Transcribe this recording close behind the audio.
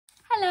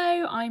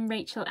Hello, I'm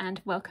Rachel and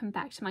welcome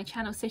back to my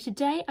channel. So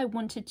today I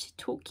wanted to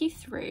talk you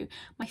through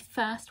my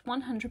first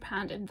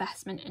 £100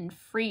 investment in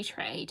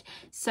FreeTrade.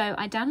 So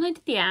I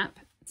downloaded the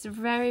app. It's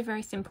very,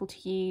 very simple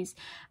to use.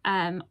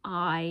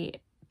 I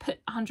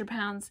put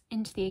 £100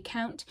 into the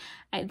account.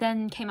 It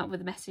then came up with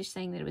a message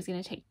saying that it was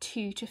going to take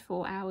 2 to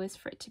 4 hours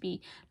for it to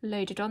be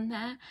loaded on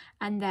there.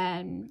 And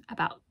then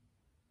about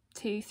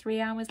 2-3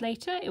 hours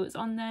later it was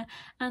on there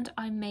and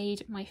I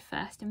made my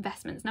first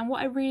investments. Now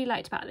what I really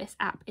liked about this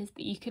app is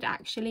that you could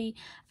actually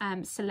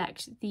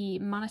select the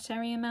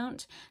monetary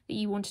amount that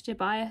you wanted to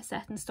buy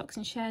certain stocks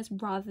and shares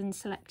rather than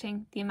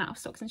selecting the amount of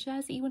stocks and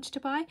shares that you wanted to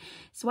buy.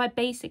 So I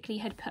basically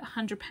had put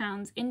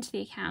 £100 into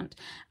the account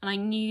and I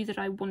knew that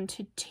I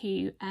wanted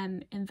to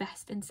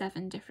invest in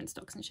 7 different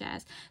stocks and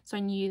shares, so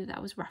I knew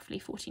that was roughly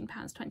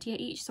 £14.28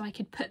 each, so I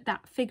could put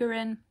that figure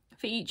in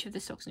for each of the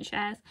stocks and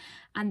shares,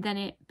 and then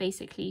it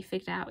basically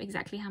figured out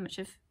exactly how much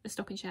of the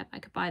stock and share I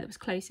could buy that was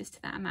closest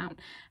to that amount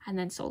and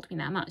then sold me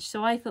that much.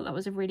 So I thought that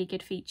was a really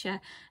good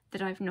feature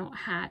that I've not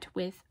had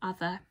with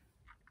other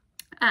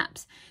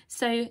apps.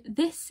 So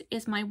this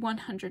is my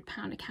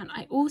 £100 account.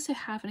 I also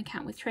have an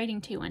account with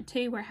Trading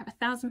 212 where I have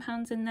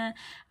 £1,000 in there,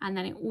 and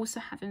then I also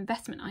have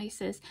investment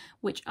ISAs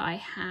which I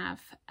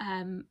have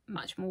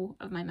much more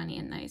of my money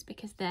in those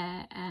because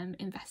they're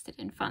invested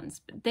in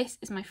funds. But this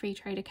is my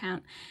FreeTrade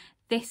account.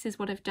 This is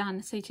what I've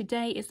done. So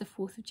today is the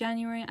 4th of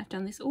January. I've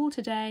done this all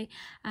today,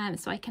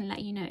 so I can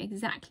let you know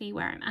exactly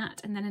where I'm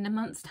at. And then in a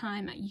month's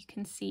time, you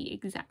can see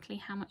exactly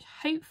how much,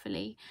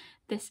 hopefully,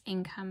 this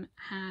income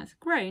has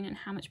grown and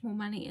how much more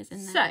money is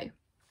in there. So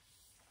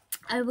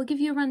I will give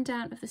you a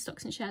rundown of the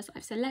stocks and shares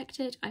I've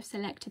selected. I've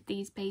selected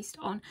these based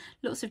on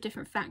lots of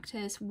different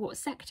factors, what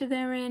sector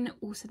they're in,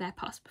 also their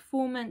past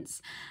performance,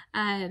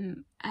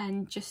 and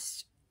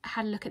just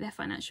had a look at their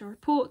financial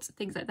reports,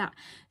 things like that.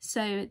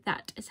 So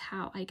that is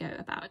how I go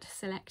about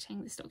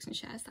selecting the stocks and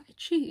shares that I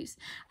choose.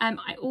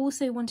 I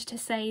also wanted to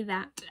say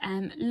that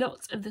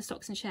lots of the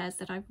stocks and shares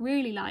that I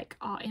really like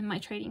are in my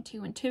Trading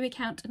 212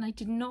 account, and I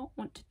did not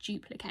want to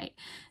duplicate.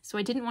 So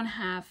I didn't want to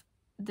have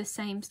the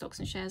same stocks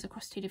and shares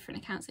across 2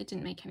 different accounts. It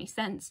didn't make any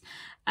sense.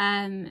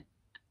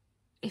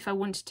 If I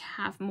wanted to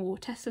have more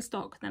Tesla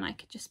stock, then I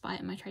could just buy it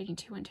in my Trading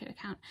 212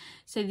 account.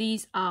 So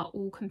these are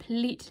all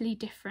completely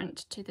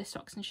different to the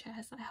stocks and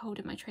shares that I hold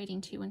in my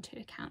Trading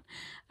 212 account.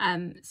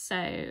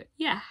 So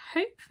yeah,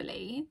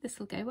 hopefully this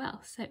will go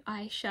well. So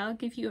I shall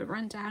give you a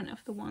rundown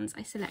of the ones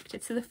I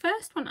selected. So the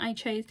first one I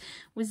chose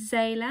was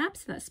Zalab,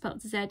 so that's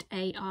spelled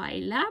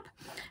Z-A-I Lab,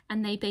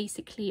 and they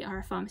basically are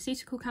a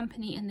pharmaceutical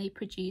company and they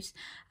produce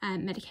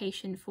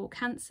medication for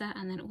cancer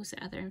and then also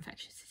other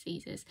infectious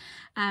diseases.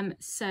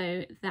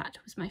 So that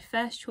was my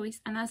first choice,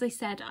 and as I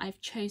said,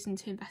 I've chosen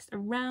to invest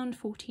around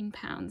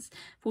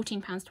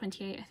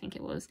 £14.28 I think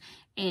it was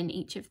in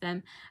each of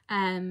them,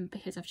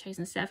 because I've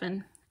chosen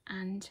 7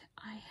 and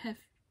I have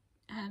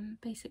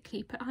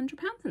basically put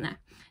 £100 in there,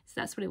 so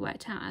that's what it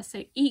worked out as.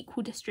 So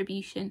equal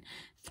distribution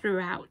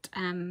throughout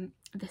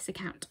this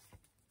account.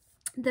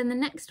 Then the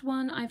next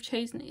one I've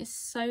chosen is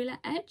Solar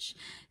Edge.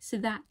 So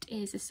that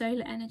is a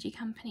solar energy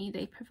company.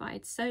 They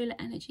provide solar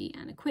energy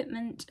and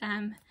equipment.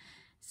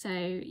 So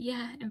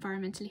yeah,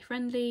 environmentally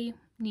friendly,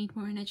 need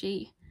more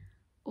energy,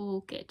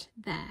 all good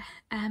there.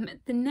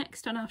 The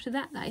next one after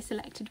that I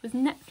selected was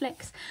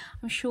Netflix.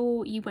 I'm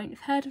sure you won't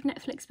have heard of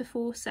Netflix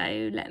before,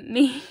 so let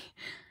me,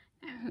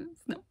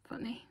 it's not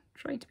funny, I'm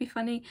trying to be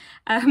funny.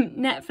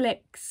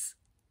 Netflix,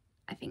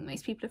 I think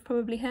most people have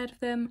probably heard of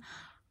them.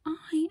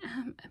 I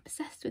am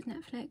obsessed with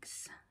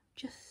Netflix.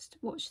 Just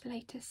watched the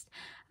latest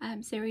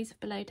series of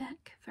Below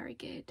Deck, very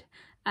good.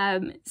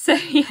 So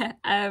yeah,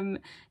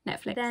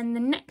 Netflix. Then the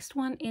next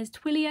one is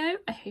Twilio.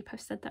 I hope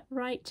I've said that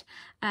right.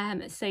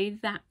 So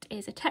that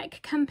is a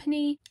tech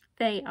company.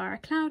 They are a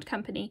cloud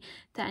company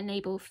that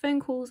enable phone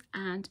calls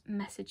and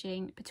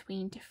messaging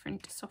between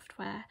different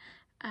software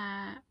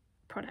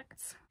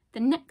products. The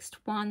next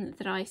one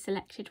that I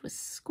selected was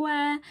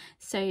Square.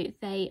 So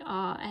they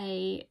are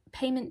a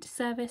payment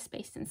service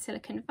based in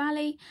Silicon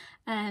Valley.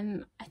 I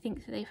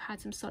think that they've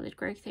had some solid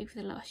growth over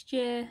the last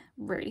year,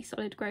 really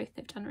solid growth.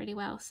 They've done really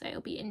well. So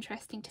it'll be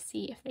interesting to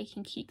see if they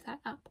can keep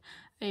that up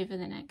over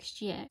the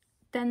next year.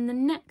 Then the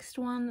next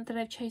one that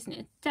I've chosen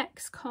is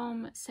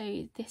Dexcom.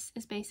 So this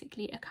is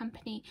basically a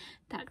company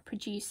that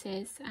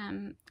produces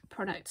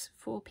products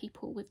for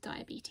people with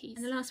diabetes.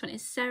 And the last one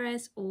is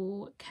Ceres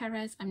or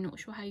Keres, I'm not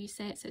sure how you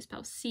say it, so it's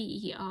spelled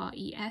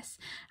C-E-R-E-S,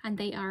 and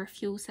they are a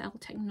fuel cell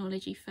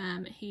technology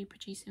firm who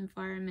produce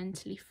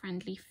environmentally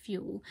friendly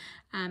fuel.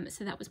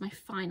 So that was my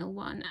final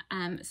one.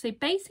 So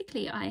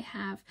basically I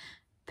have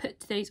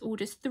put those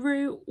orders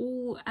through.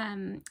 All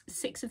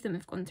 6 of them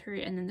have gone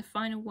through, and then the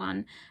final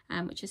one,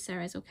 which is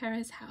Ceres or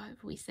Keres, however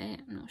we say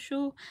it, I'm not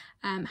sure,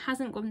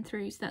 hasn't gone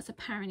through. So that's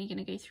apparently going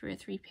to go through at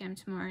 3 PM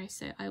tomorrow,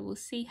 so I will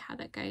see how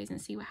that goes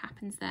and see what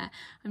happens there.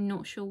 I'm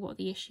not sure what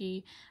the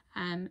issue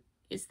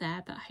is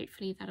there, but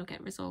hopefully that'll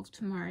get resolved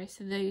tomorrow.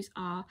 So those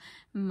are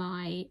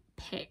my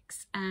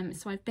picks.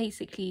 So I've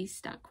basically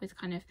stuck with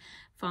kind of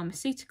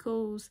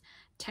pharmaceuticals,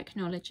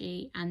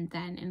 technology, and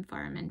then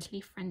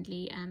environmentally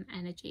friendly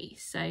energy.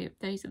 So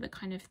those are the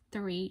kind of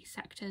 3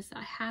 sectors that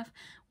I have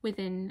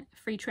within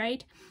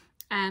FreeTrade.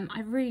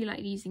 I really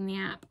like using the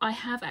app. I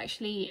have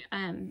actually,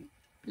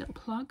 little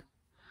plug,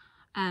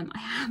 I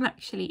have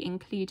actually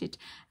included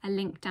a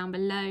link down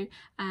below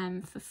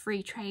for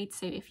FreeTrade.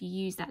 So if you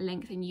use that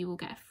link, then you will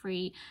get a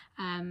free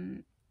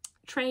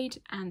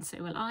trade, and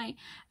so will I.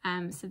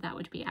 So that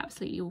would be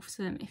absolutely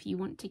awesome if you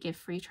want to give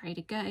FreeTrade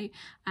a go.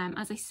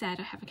 As I said,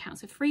 I have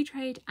accounts with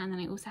FreeTrade, and then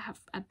I also have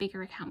a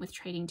bigger account with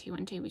Trading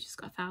 212, which has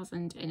got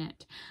 1,000 in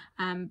it.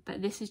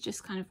 But this is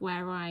just kind of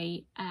where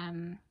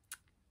I'm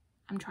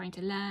trying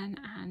to learn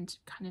and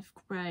kind of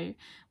grow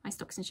my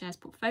stocks and shares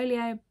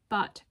portfolio,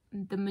 but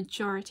the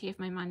majority of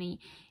my money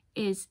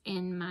is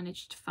in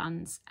managed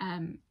funds.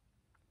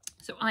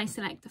 So I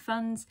select the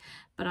funds,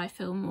 but I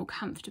feel more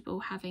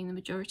comfortable having the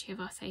majority of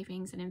our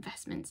savings and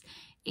investments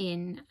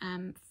in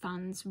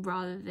funds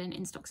rather than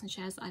in stocks and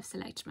shares that I've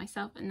selected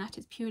myself. And that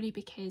is purely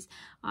because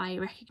I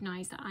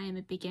recognise that I am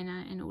a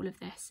beginner in all of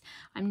this.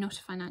 I'm not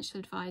a financial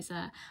advisor.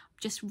 I'm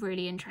just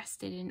really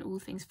interested in all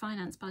things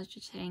finance,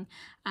 budgeting,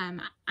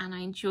 and I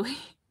enjoy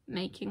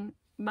making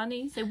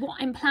money. So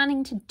what I'm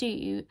planning to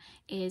do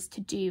is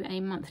to do a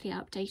monthly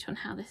update on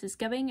how this is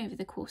going over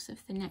the course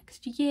of the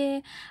next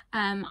year.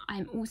 I'm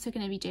also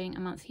going to be doing a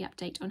monthly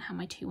update on how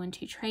my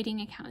 212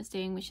 trading account is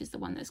doing, which is the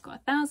one that's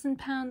got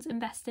 £1,000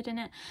 invested in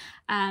it.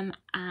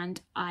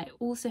 And I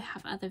also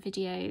have other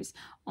videos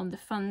on the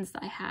funds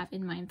that I have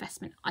in my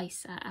investment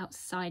ISA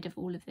outside of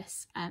all of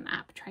this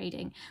app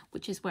trading,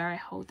 which is where I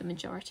hold the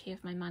majority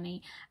of my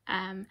money.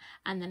 And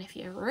then if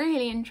you're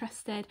really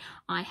interested,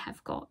 I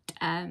have got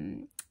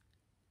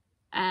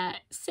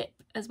SIP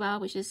as well,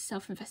 which is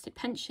self-invested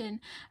pension,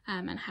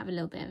 and have a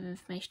little bit of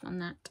information on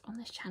that on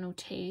this channel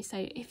too.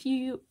 So if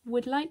you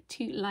would like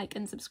to like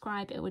and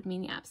subscribe, it would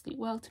mean the absolute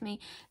world to me.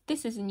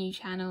 This is a new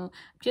channel,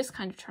 I'm just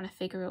kind of trying to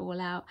figure it all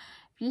out.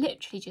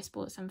 Literally just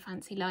bought some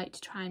fancy light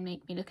to try and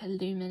make me look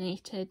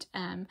illuminated,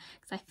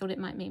 because I thought it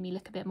might make me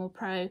look a bit more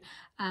pro,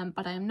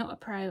 but I am not a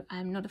pro, I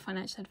am not a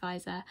financial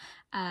advisor.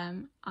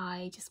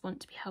 I just want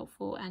to be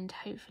helpful and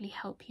hopefully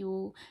help you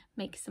all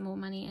make some more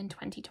money in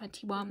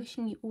 2021.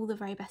 Wishing you all the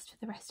very best for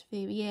the rest of the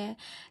year.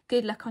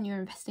 Good luck on your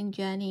investing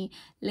journey.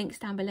 Links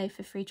down below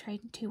for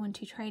FreeTrade and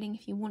 212 trading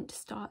if you want to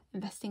start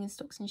investing in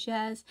stocks and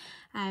shares.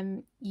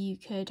 You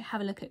could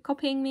have a look at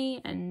copying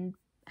me and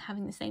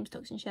having the same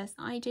stocks and shares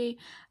that I do,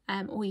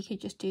 or you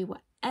could just do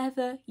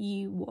whatever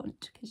you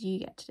want, because you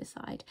get to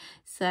decide.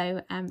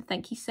 So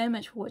thank you so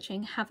much for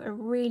watching. Have a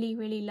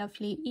really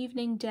lovely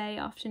evening, day,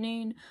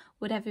 afternoon,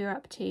 whatever you're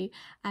up to.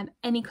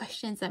 Any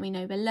questions, let me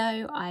know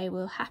below. I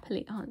will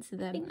happily answer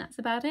them. I think that's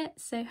about it.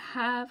 So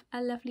have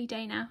a lovely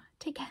day now.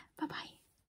 Take care. Bye bye.